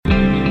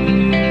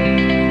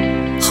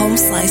Home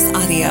Slice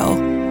Audio.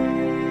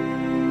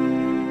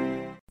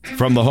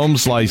 From the Home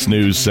Slice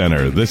News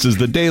Center, this is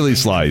the Daily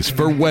Slice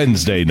for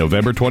Wednesday,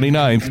 November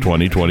 29th,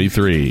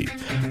 2023.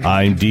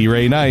 I'm D.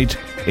 Ray Knight.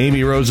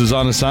 Amy Rose is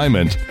on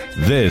assignment.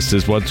 This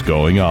is what's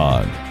going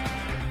on.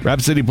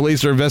 Rapid City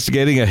Police are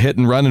investigating a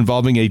hit-and-run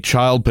involving a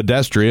child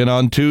pedestrian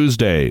on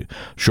Tuesday.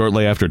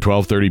 Shortly after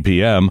 12:30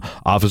 p.m.,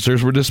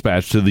 officers were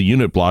dispatched to the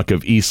unit block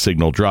of East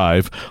Signal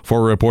Drive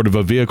for a report of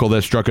a vehicle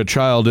that struck a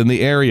child in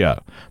the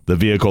area. The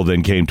vehicle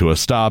then came to a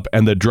stop,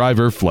 and the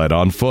driver fled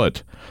on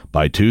foot.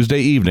 By Tuesday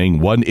evening,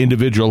 one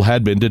individual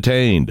had been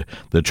detained.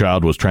 The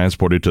child was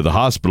transported to the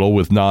hospital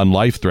with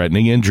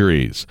non-life-threatening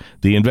injuries.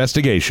 The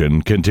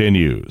investigation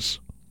continues.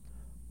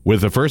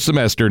 With the first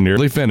semester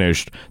nearly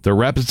finished, the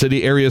Rapid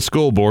City Area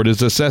School Board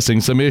is assessing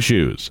some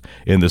issues.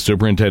 In the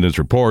superintendent's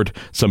report,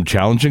 some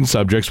challenging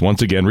subjects once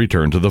again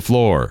return to the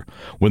floor.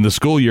 When the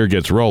school year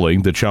gets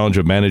rolling, the challenge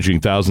of managing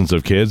thousands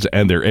of kids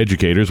and their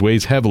educators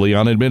weighs heavily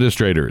on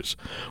administrators.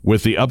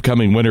 With the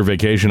upcoming winter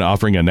vacation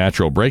offering a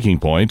natural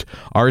breaking point,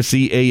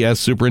 RCAS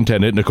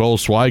Superintendent Nicole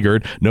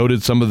Swigert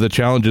noted some of the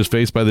challenges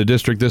faced by the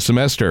district this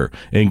semester,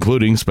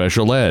 including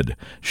special ed.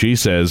 She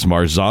says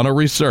Marzano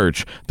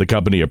Research, the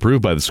company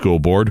approved by the school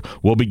board,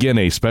 will begin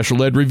a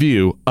special ed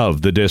review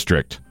of the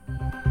district.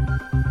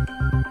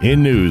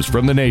 In news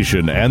from the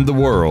nation and the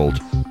world,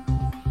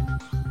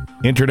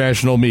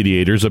 international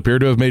mediators appear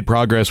to have made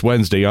progress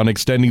Wednesday on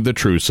extending the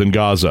truce in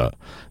Gaza.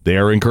 They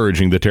are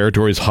encouraging the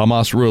territory's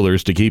Hamas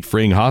rulers to keep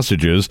freeing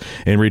hostages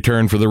in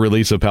return for the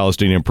release of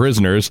Palestinian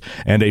prisoners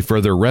and a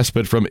further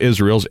respite from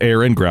Israel's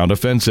air and ground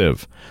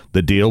offensive.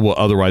 The deal will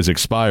otherwise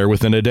expire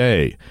within a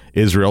day.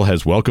 Israel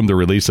has welcomed the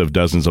release of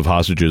dozens of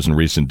hostages in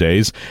recent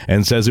days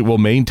and says it will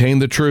maintain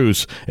the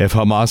truce if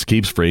Hamas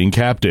keeps freeing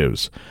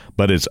captives.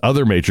 But its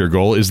other major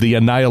goal is the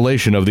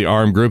annihilation of the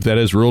armed group that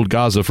has ruled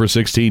Gaza for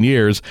 16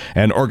 years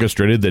and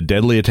orchestrated the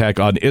deadly attack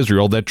on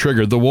Israel that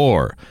triggered the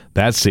war.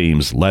 That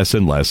seems less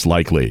and less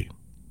likely.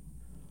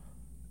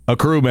 A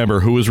crew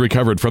member who was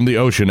recovered from the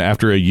ocean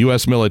after a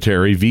U.S.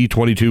 military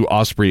V-22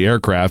 Osprey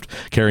aircraft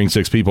carrying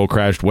 6 people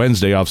crashed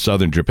Wednesday off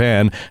southern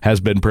Japan has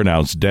been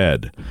pronounced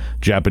dead.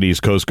 Japanese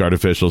Coast Guard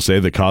officials say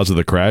the cause of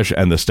the crash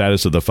and the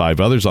status of the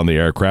 5 others on the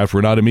aircraft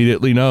were not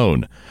immediately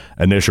known.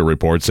 Initial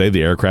reports say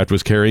the aircraft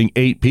was carrying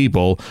 8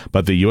 people,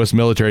 but the U.S.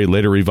 military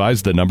later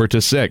revised the number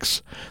to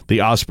 6.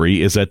 The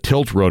Osprey is a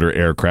tilt-rotor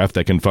aircraft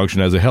that can function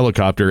as a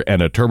helicopter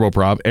and a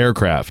turboprop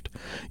aircraft.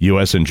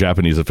 U.S. and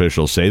Japanese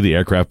officials say the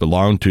aircraft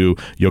belonged to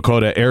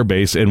Yokota Air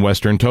Base in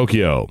western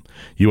Tokyo.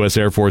 U.S.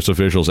 Air Force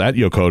officials at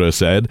Yokota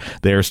said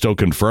they are still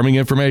confirming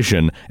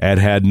information and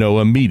had no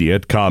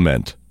immediate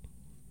comment.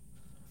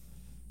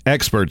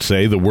 Experts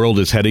say the world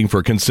is heading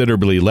for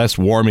considerably less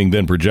warming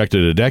than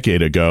projected a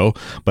decade ago,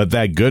 but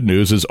that good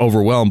news is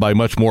overwhelmed by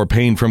much more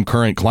pain from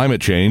current climate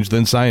change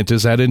than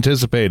scientists had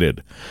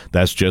anticipated.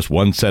 That's just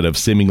one set of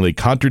seemingly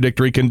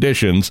contradictory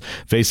conditions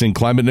facing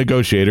climate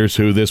negotiators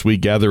who this week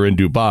gather in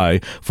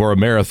Dubai for a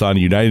marathon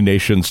United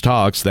Nations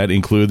talks that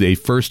include a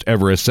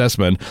first-ever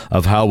assessment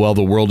of how well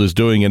the world is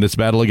doing in its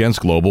battle against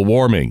global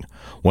warming.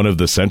 One of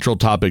the central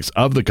topics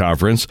of the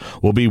conference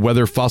will be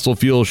whether fossil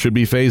fuels should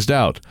be phased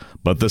out,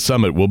 but the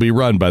summit will be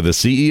run by the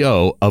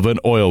CEO of an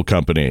oil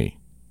company.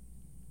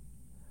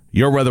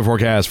 Your weather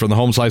forecast from the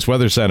Home Slice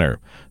Weather Center.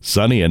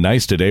 Sunny and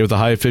nice today with a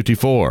high of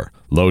 54.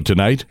 Low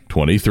tonight,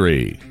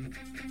 23.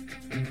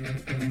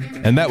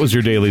 And that was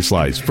your Daily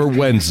Slice for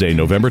Wednesday,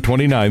 November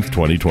 29th,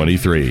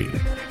 2023.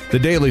 The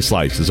Daily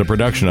Slice is a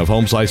production of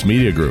Home Slice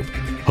Media Group,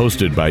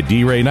 hosted by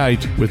D. Ray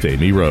Knight with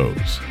Amy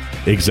Rose.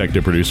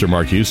 Executive producer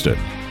Mark Houston.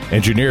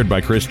 Engineered by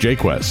Chris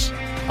Jaquess.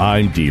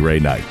 I'm D. Ray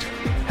Knight.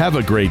 Have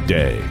a great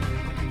day.